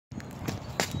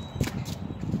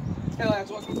Hey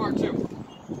lads, welcome to part 2.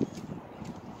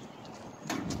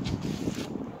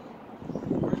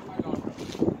 Where's my dog?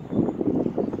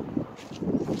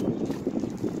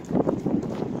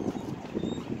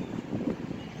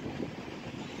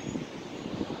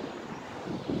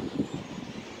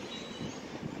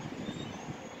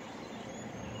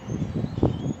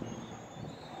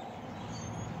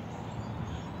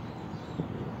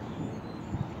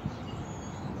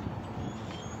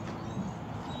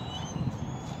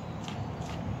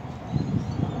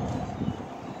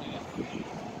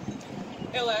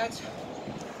 Hey lads.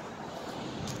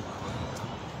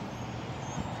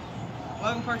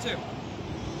 Welcome to part 2.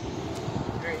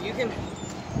 Alright, you can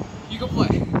play.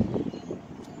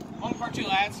 Welcome to part 2,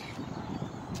 lads.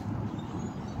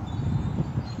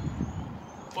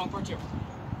 Welcome to part 2.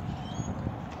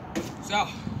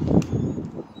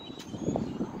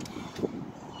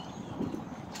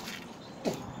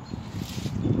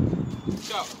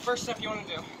 So, first step you want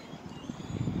to do,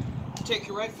 take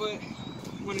your right foot,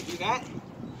 you want to do that.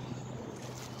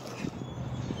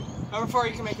 However far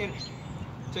you can make it,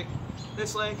 take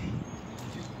this leg,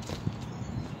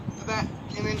 that,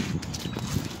 and then,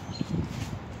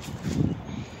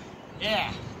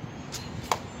 yeah.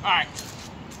 Alright,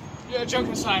 yeah,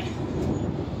 joking aside,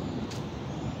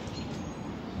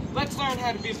 let's learn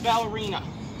how to be a ballerina.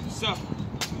 So,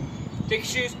 take your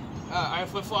shoes, I have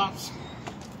flip-flops,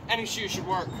 any shoes should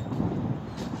work,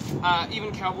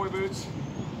 even cowboy boots.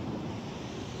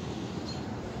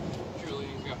 Truly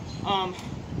need to go.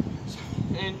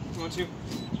 And you want to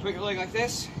put your leg like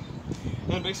this,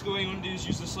 and then basically what you want to do is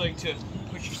use this leg to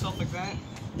push yourself like that.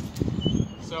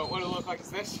 So what it'll look like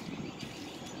is this.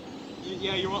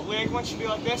 Yeah, your leg wants you to be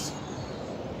like this,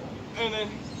 and then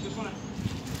just want to.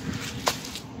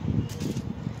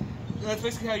 That's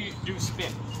basically how you do a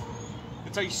spin.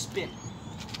 That's how you spin.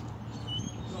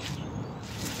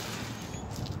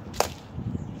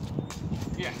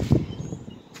 Yeah.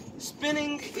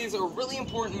 Spinning is a really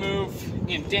important move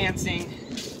in dancing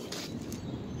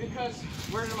because,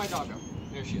 where did my dog go?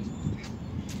 There she is.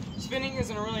 Spinning is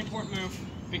a really important move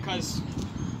because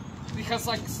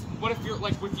like, what if you're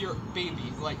like with your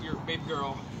baby, like your baby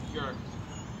girl, your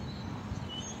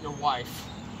wife,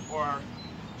 or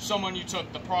someone you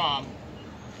took to prom.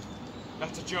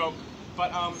 That's a joke,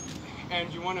 but and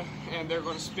they're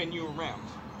going to spin you around.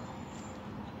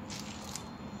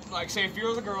 Like, say if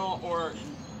you're the girl, or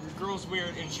your girl's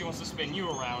weird and she wants to spin you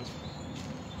around,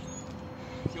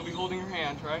 you'll be holding her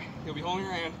hand, right? You'll be holding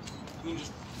her hand, and you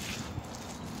just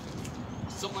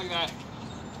something like that.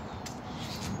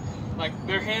 Like,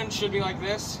 their hand should be like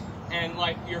this, and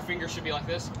like your finger should be like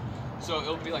this. So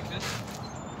it'll be like this.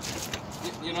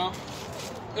 You know?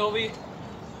 It'll be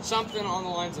something on the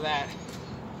lines of that.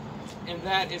 And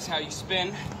that is how you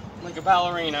spin like a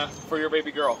ballerina for your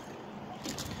baby girl.